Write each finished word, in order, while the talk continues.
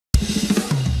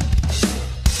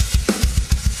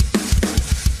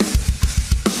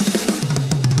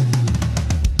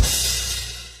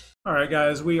Alright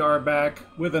guys, we are back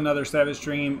with another Savage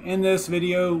stream. In this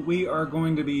video, we are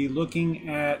going to be looking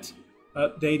at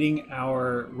updating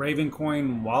our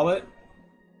Ravencoin wallet.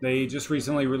 They just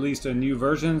recently released a new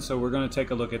version, so we're going to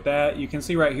take a look at that. You can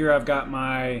see right here I've got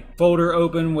my folder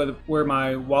open with where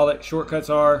my wallet shortcuts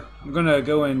are. I'm going to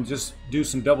go and just do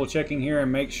some double checking here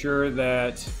and make sure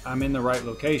that I'm in the right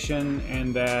location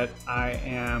and that I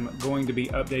am going to be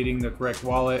updating the correct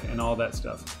wallet and all that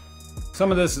stuff. Some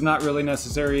of this is not really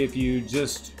necessary if you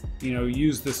just,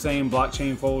 use the same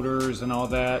blockchain folders and all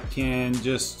that.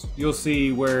 You'll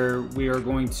see where we are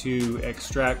going to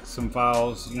extract some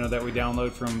files, that we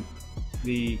download from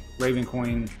the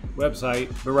Ravencoin website.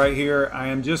 But right here, I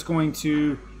am just going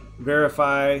to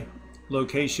verify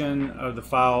location of the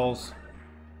files.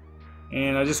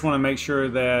 And I just want to make sure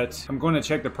that I'm going to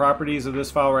check the properties of this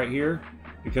file right here,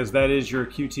 because that is your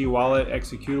Qt wallet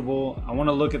executable. I want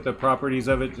to look at the properties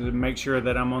of it to make sure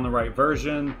that I'm on the right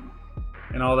version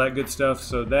and all that good stuff.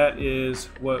 So that is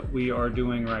what we are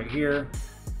doing right here.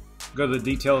 Go to the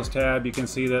details tab. You can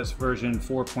see that's version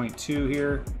 4.2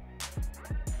 here.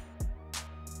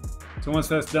 So once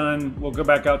that's done, we'll go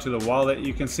back out to the wallet.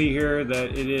 You can see here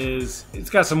that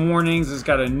it's got some warnings. It's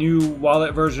got a new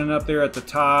wallet version up there at the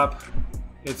top.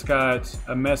 It's got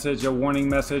a warning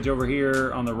message over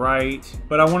here on the right.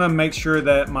 But I want to make sure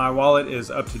that my wallet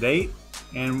is up to date.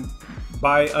 And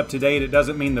by up to date, it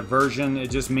doesn't mean the version.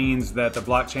 It just means that the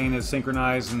blockchain is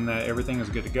synchronized and that everything is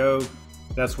good to go.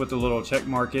 That's what the little check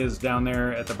mark is down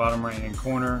there at the bottom right hand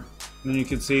corner. And then you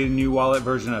can see the new wallet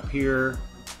version up here.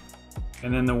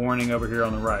 And then the warning over here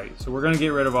on the right. So we're going to get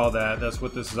rid of all that. That's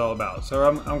what this is all about. So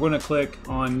I'm going to click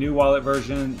on new wallet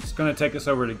version. It's going to take us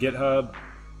over to GitHub.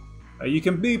 You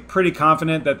can be pretty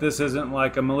confident that this isn't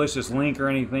like a malicious link or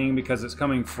anything because it's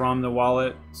coming from the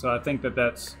wallet. So I think that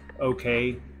that's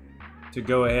okay to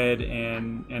go ahead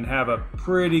and have a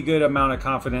pretty good amount of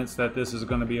confidence that this is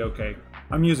going to be okay.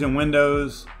 I'm using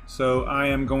Windows, so I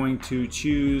am going to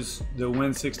choose the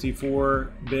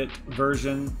Win64-bit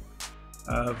version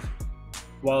of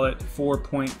Wallet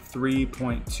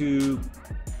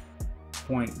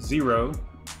 4.3.2.0.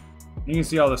 You can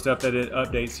see all the stuff that it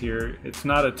updates here. It's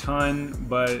not a ton,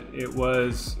 but it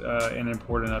was an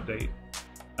important update.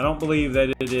 I don't believe that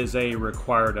it is a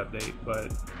required update,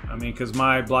 but I mean, because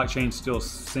my blockchain's still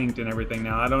synced and everything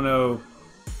now. I don't know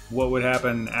what would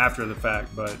happen after the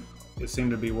fact, but it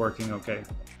seemed to be working okay.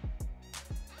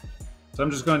 So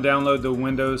I'm just going to download the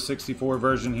Windows 64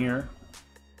 version here,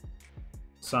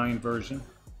 signed version.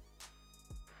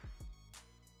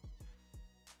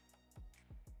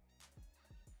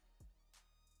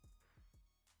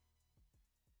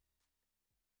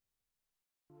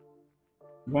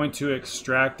 I'm going to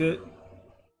extract it,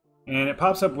 and it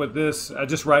pops up with this. I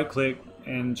just right click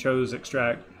and chose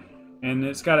extract, and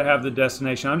it's got to have the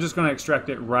destination. I'm just going to extract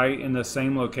it right in the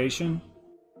same location,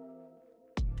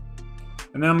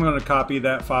 and then I'm going to copy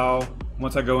that file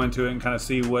once I go into it and kind of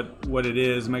see what it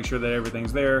is, make sure that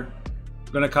everything's there.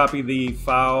 I'm going to copy the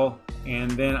file,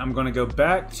 and then I'm going to go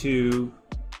back to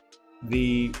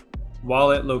the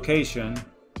wallet location.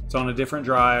 It's on a different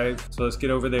drive, so let's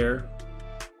get over there.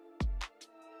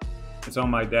 It's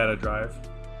on my data drive.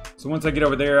 So once I get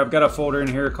over there, I've got a folder in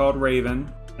here called Raven,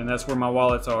 and that's where my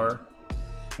wallets are.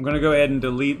 I'm going to go ahead and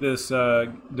delete this,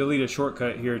 delete a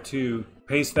shortcut here too.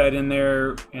 Paste that in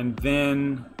there, and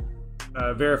then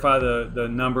verify the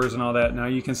numbers and all that. Now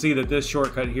you can see that this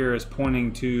shortcut here is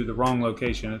pointing to the wrong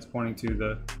location. It's pointing to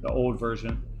the old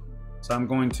version. So I'm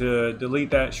going to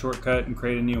delete that shortcut and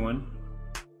create a new one.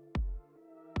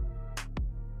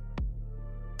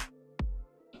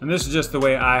 And this is just the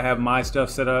way I have my stuff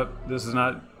set up. This is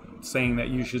not saying that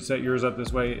you should set yours up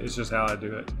this way. It's just how I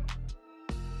do it.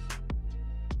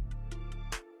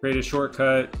 Create a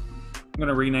shortcut. I'm going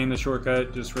to rename the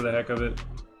shortcut just for the heck of it.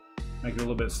 Make it a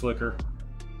little bit slicker.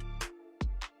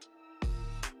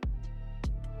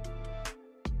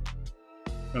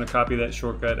 I'm going to copy that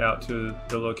shortcut out to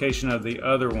the location of the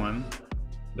other one,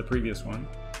 the previous one.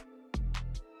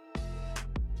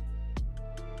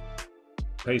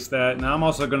 Paste that. Now I'm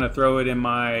also going to throw it in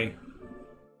my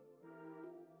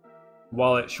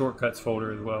wallet shortcuts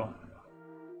folder as well.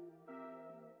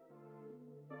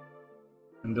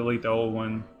 And delete the old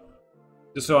one.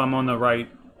 Just so I'm on the right,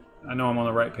 I know I'm on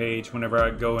the right page whenever I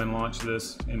go and launch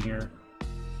this in here.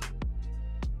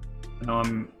 Now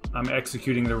I'm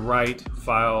executing the right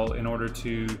file in order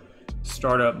to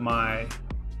start up my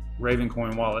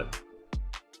Ravencoin wallet.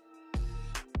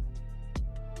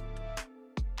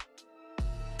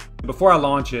 Before I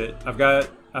launch it, I've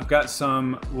got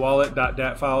some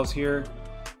wallet.dat files here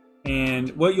And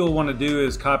what you'll want to do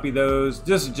is copy those.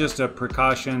 This is just a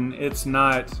precaution. It's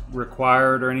not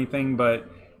required or anything, but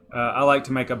I like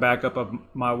to make a backup of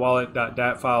my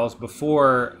wallet.dat files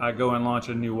before I go and launch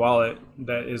a new wallet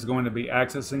that is going to be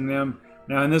accessing them.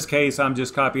 Now in this case, I'm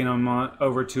just copying them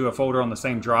over to a folder on the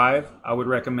same drive. I would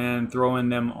recommend throwing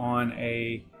them on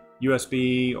a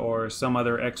USB or some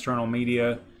other external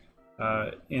media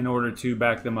in order to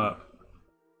back them up.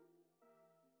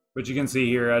 But you can see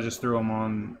here, I just threw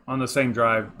them on the same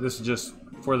drive. This is just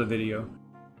for the video.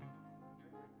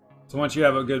 So once you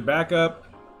have a good backup,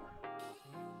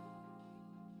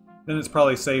 then it's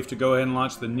probably safe to go ahead and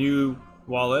launch the new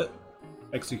wallet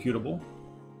executable.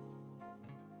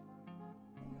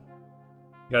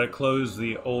 You got to close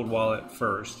the old wallet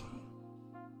first,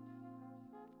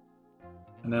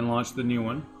 and then launch the new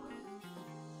one.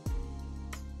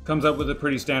 Comes up with a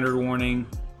pretty standard warning,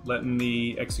 letting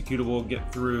the executable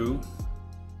get through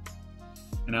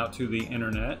and out to the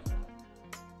internet.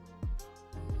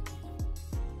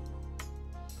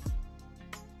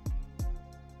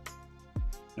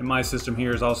 And my system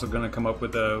here is also going to come up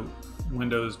with a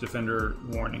Windows Defender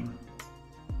warning.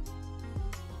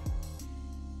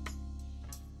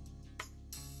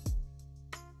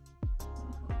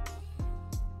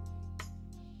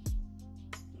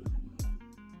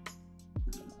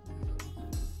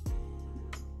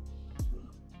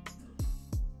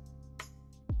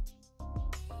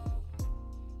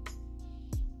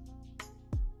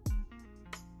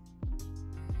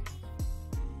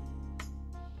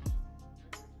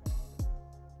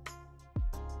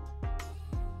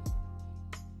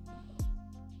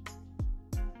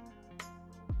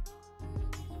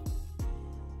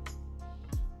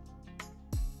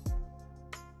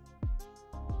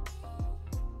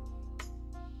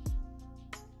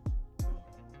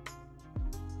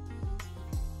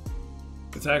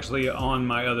 It's actually on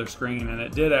my other screen, and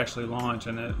it did actually launch,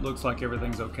 and it looks like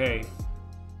everything's okay.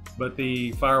 But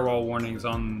the firewall warning is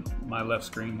on my left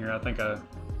screen here. I think let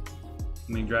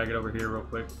me drag it over here real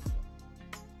quick.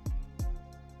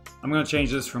 I'm going to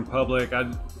change this from public.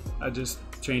 I just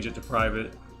change it to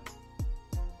private.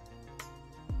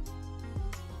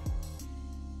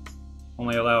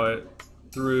 Only allow it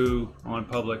through on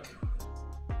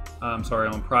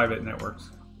on private networks.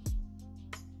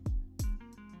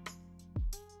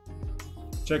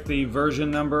 Check the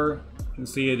version number. You can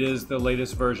see it is the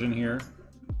latest version here,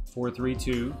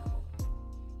 4.3.2.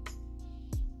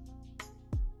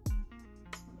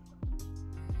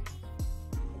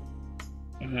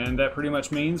 And that pretty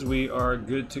much means we are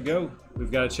good to go.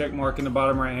 We've got a check mark in the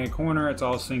bottom right hand corner. It's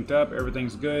all synced up.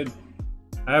 Everything's good.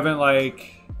 I haven't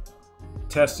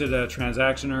tested a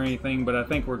transaction or anything, but I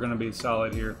think we're going to be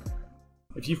solid here.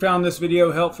 If you found this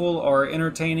video helpful or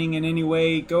entertaining in any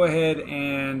way, go ahead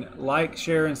and like,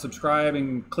 share, and subscribe,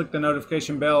 and click the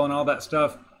notification bell and all that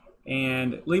stuff.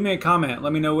 And leave me a comment.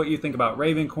 Let me know what you think about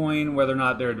Ravencoin, whether or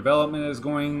not their development is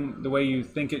going the way you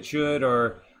think it should,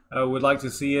 or would like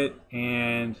to see it.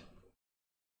 And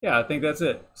yeah, I think that's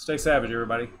it. Stay savage,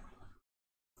 everybody.